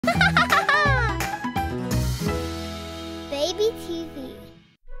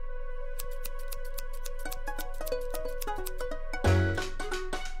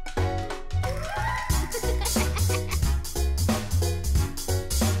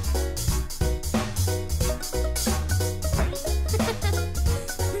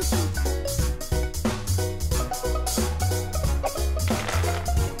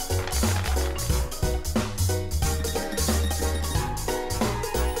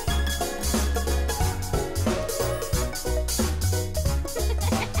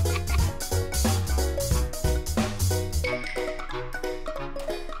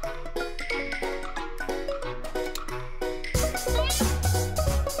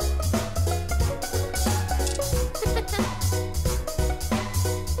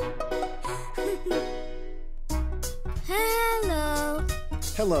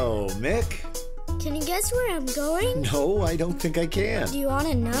Hello, Mick. Can you guess where I'm going? No, I don't think I can. Do you want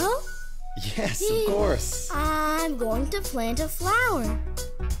to know? Yes, of course. I'm going to plant a flower.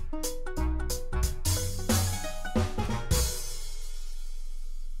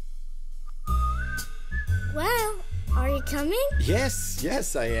 Well, are you coming?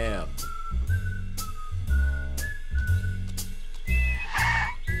 Yes, I am.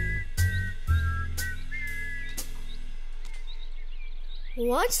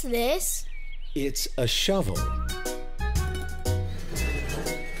 What's this? It's a shovel.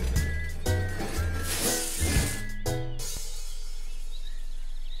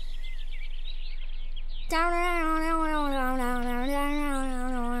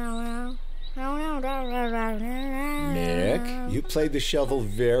 Mick, you played the shovel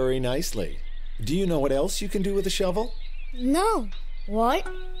very nicely. Do you know what else you can do with a shovel? No. What?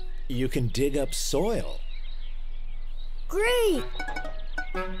 You can dig up soil. Great!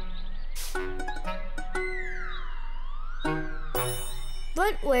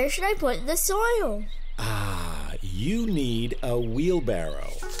 But where should I put the soil? You need a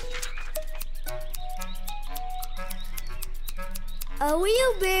wheelbarrow. A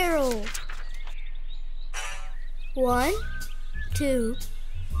wheelbarrow. 1, 2.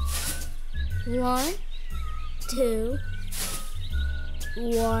 1, 2.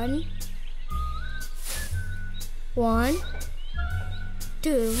 1. 1,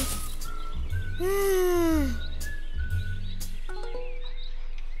 2.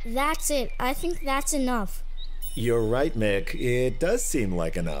 That's it. I think that's enough. You're right, Mick. It does seem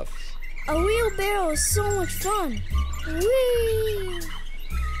like enough. A wheelbarrow is so much fun. Whee!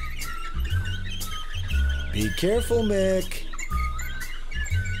 Be careful, Mick.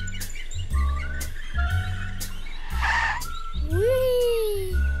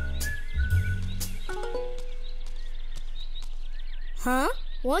 Whee! Huh?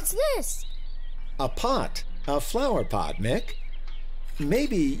 What's this? A pot. A flower pot, Mick.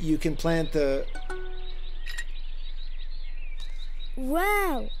 Maybe you can plant the...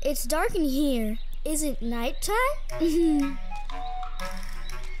 Wow, it's dark in here. Is it nighttime?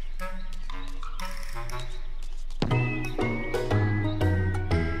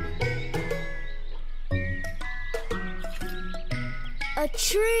 A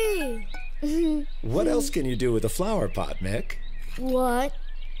tree. What else can you do with a flower pot, Mick? What?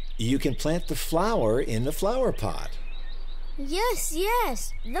 You can plant the flower in the flower pot. Yes.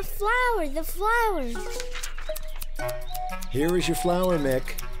 The flower. Here is your flower,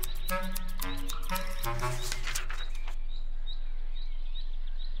 Mick.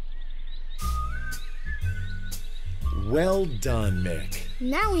 Well done, Mick.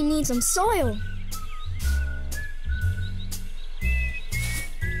 Now we need some soil.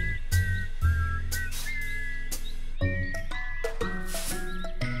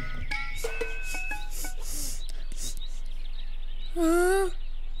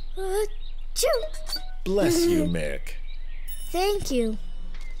 Bless you, Mick. Thank you.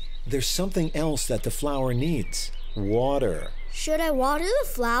 There's something else that the flower needs. Water. Should I water the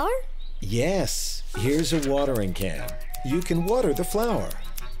flower? Yes. Here's a watering can. You can water the flower.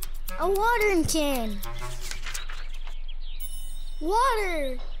 A watering can.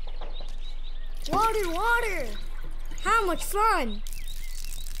 Water. Water. How much fun.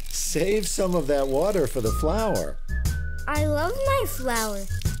 Save some of that water for the flower. I love my flower.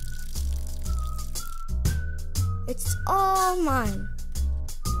 It's all mine.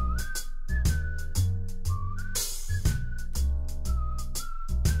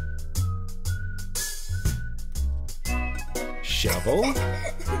 Shovel.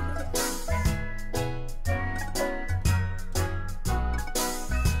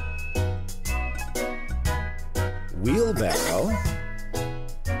 Wheelbarrow.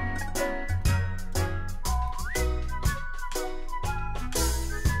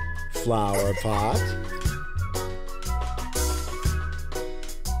 Flower pot.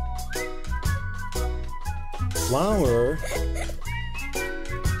 Flower.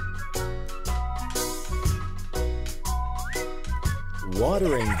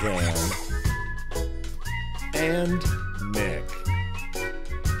 Watering can. And Mick.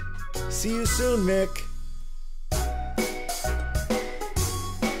 See you soon, Mick.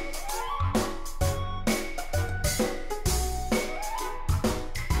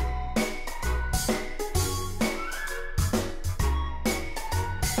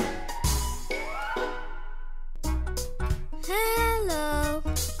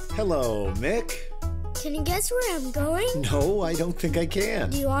 Hello, Mick. Can you guess where I'm going? No, I don't think I can.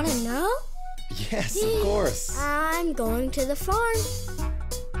 Do you want to know? Yes, of course. I'm going to the farm.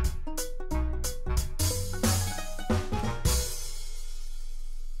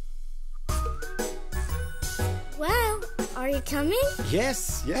 you coming?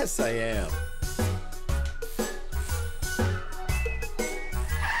 Yes, I am.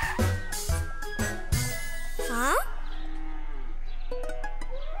 Huh?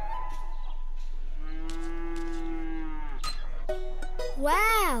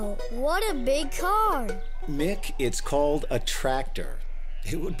 Wow, what a big car. Mick, it's called a tractor.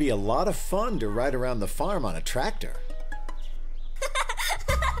 It would be a lot of fun to ride around the farm on a tractor.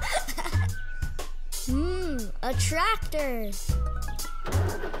 A tractor.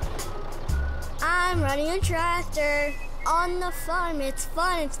 I'm running a tractor. On the farm, it's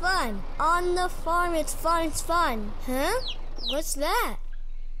fun, it's fun. On the farm, it's fun, it's fun. Huh? What's that?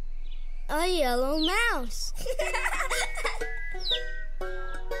 A yellow mouse.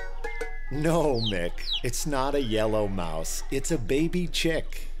 No, Mick, it's not a yellow mouse. It's a baby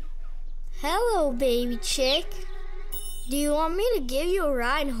chick. Hello, baby chick. Do you want me to give you a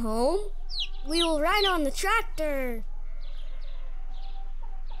ride home? We will ride on the tractor.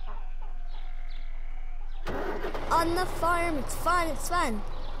 On the farm, it's fun, it's fun.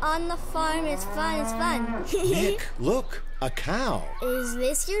 On the farm, it's fun, it's fun. Mick, look, a cow. Is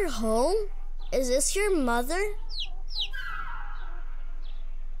this your home? Is this your mother?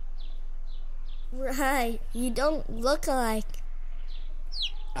 Right, you don't look alike.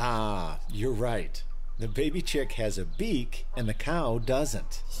 Ah, you're right. The baby chick has a beak and the cow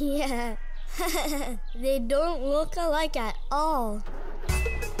doesn't. Yeah, they don't look alike at all.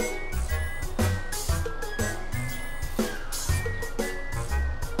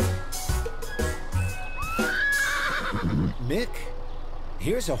 Mick,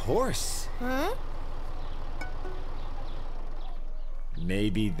 here's a horse. Huh?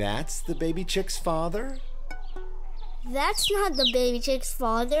 Maybe that's the baby chick's father? That's not the baby chick's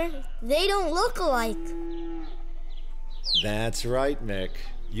father. They don't look alike. That's right, Mick.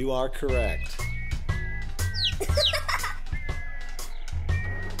 You are correct.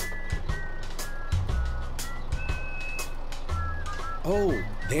 Oh,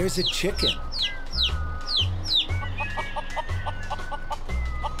 there's a chicken.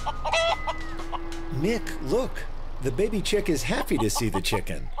 Mick, look. The baby chick is happy to see the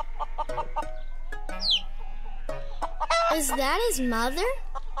chicken. Is that his mother?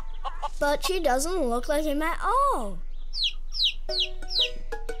 But she doesn't look like him at all.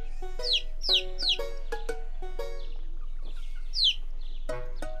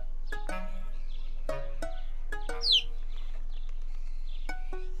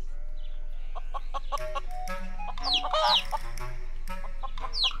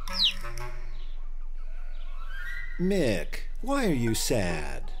 Mick, why are you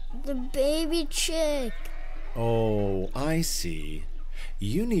sad? The baby chick. Oh, I see.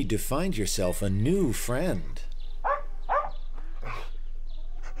 You need to find yourself a new friend.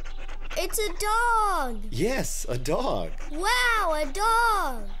 It's a dog. Yes, a dog. Wow, a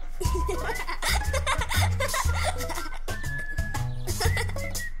dog.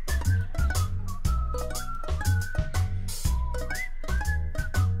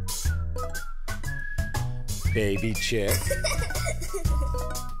 Baby chick.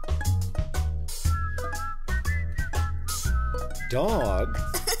 Dog.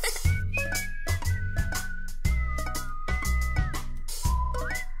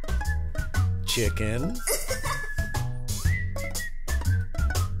 Chicken.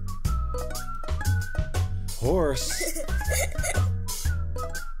 Horse.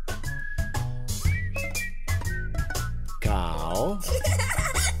 Cow.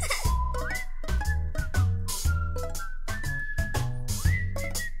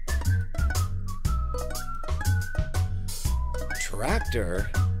 Tractor.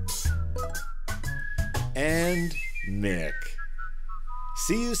 And Mick.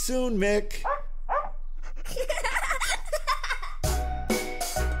 See you soon, Mick.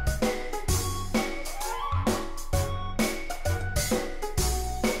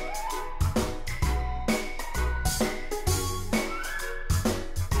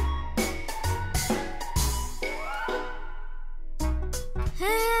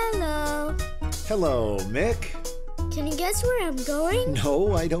 Hello. Hello, Mick. Can you guess where I'm going?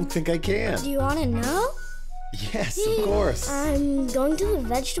 No, I don't think I can. Do you want to know? Yes, of course. I'm going to the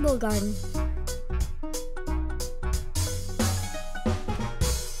vegetable garden.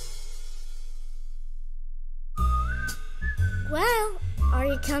 Well, are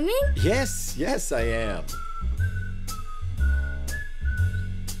you coming? Yes, I am.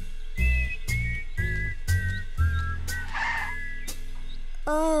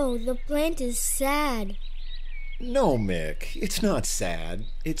 Oh, the plant is sad. No, Mick, it's not sad.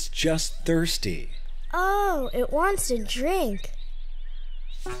 It's just thirsty. Oh, it wants to drink.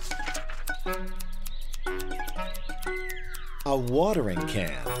 A watering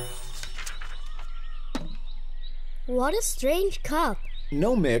can. What a strange cup.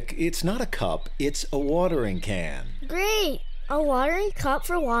 No, Mick, it's not a cup. It's a watering can. Great! A watering cup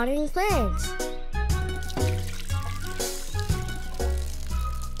for watering plants.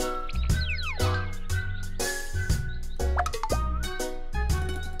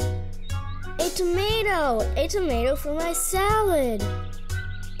 A tomato! A tomato for my salad.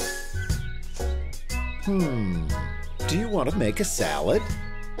 Do you want to make a salad?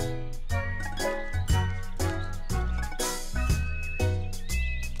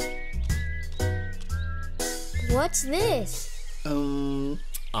 What's this?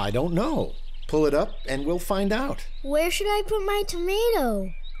 I don't know. Pull it up and we'll find out. Where should I put my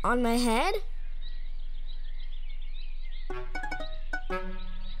tomato? On my head?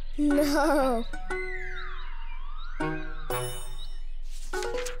 No.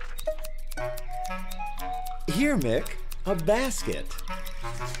 Here, Mick, a basket.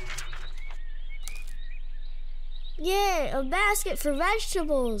 Yeah, a basket for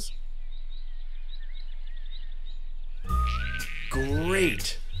vegetables.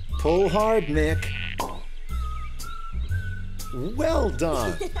 Great. Pull hard, Mick. Well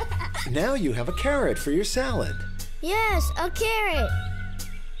done. Now you have a carrot for your salad. Yes, a carrot.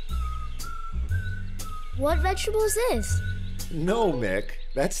 What vegetable is this? No, Mick,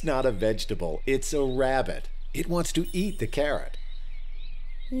 that's not a vegetable. It's a rabbit. It wants to eat the carrot.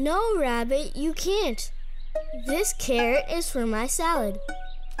 No, rabbit, you can't. This carrot is for my salad.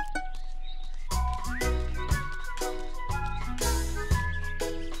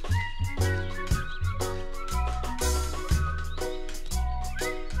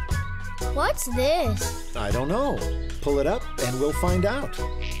 What's this? I don't know. Pull it up and we'll find out.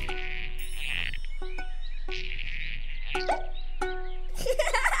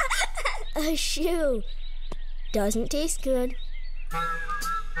 A shoe. Doesn't taste good.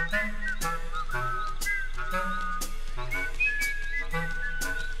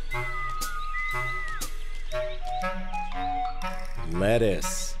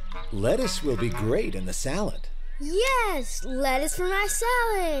 Lettuce. Lettuce will be great in the salad. Yes, lettuce for my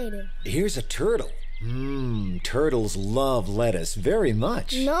salad. Here's a turtle. Turtles love lettuce very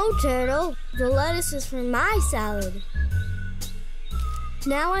much. No, turtle. The lettuce is for my salad.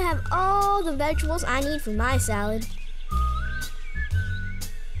 Now I have all the vegetables I need for my salad.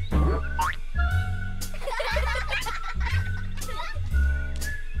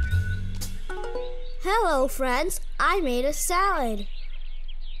 Hello, friends. I made a salad.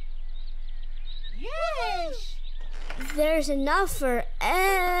 Yes! There's enough for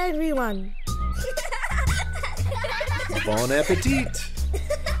everyone. Bon appetit.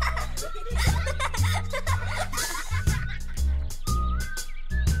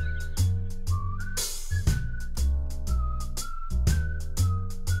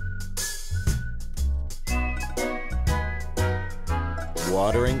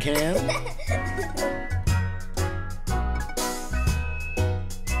 Watering can.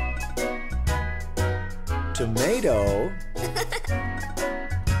 Tomato.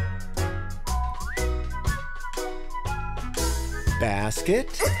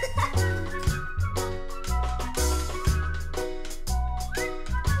 Basket.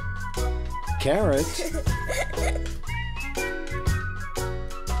 Carrot.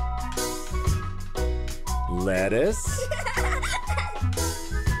 Lettuce.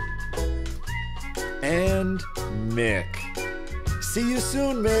 And Mick. See you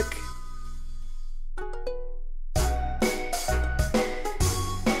soon, Mick.